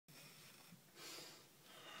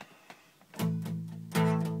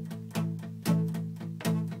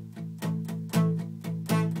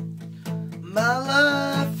My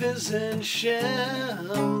life is in shambles.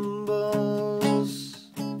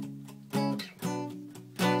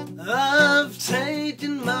 I've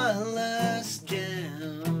taken my last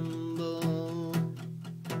gamble.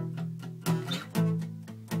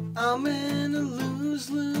 I'm in a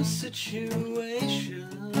lose-lose situation.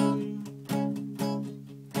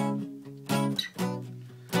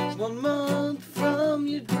 1 month from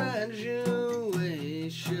your graduation,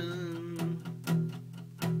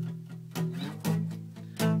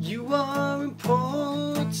 you are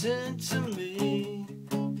important to me.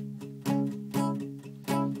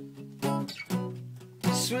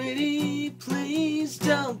 Sweetie, please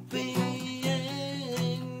don't be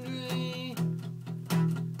angry.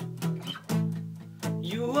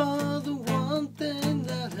 You are the one thing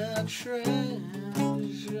that I treasure,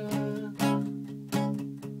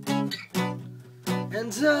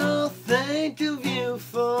 and I'll think of you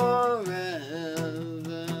forever.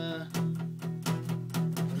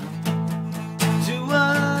 Do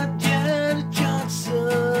I get a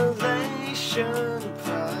consolation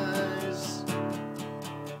prize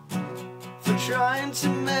for trying to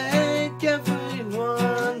make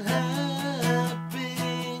everyone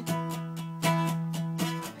happy?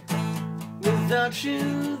 Without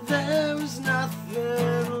you, there is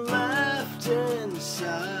nothing left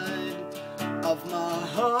inside of my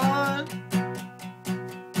heart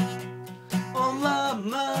or my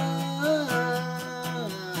mind.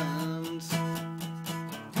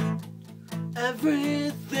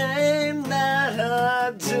 Everything that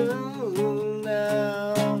I do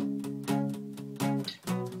now,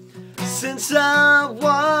 since I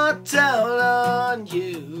walked out on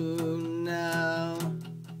you now,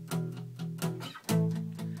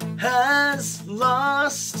 has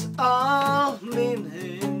lost all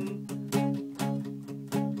meaning.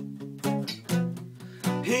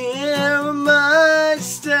 Here am I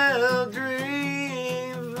still grieving.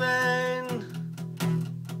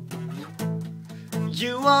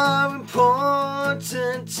 You are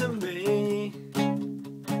important to me.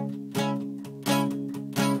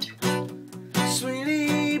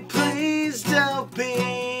 Sweetie, please don't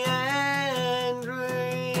be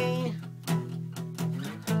angry.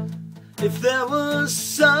 If there was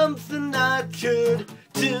something I could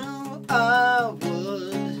do, I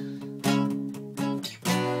would.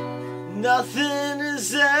 Nothing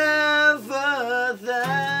is ever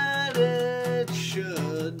that it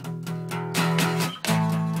should.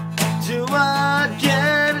 Do I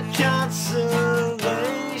get a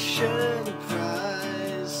consolation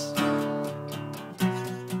prize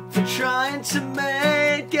for trying to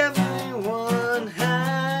make everyone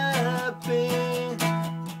happy?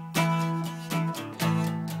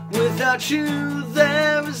 Without you,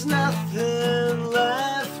 there is nothing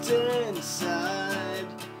left inside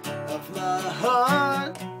of my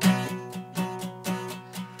heart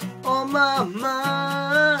or my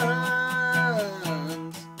mind.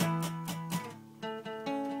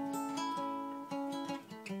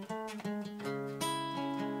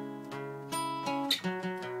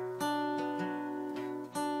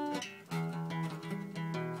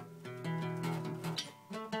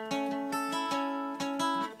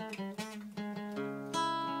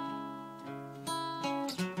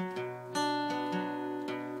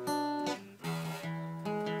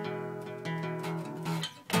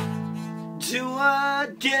 Do I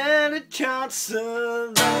get a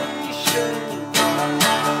consolation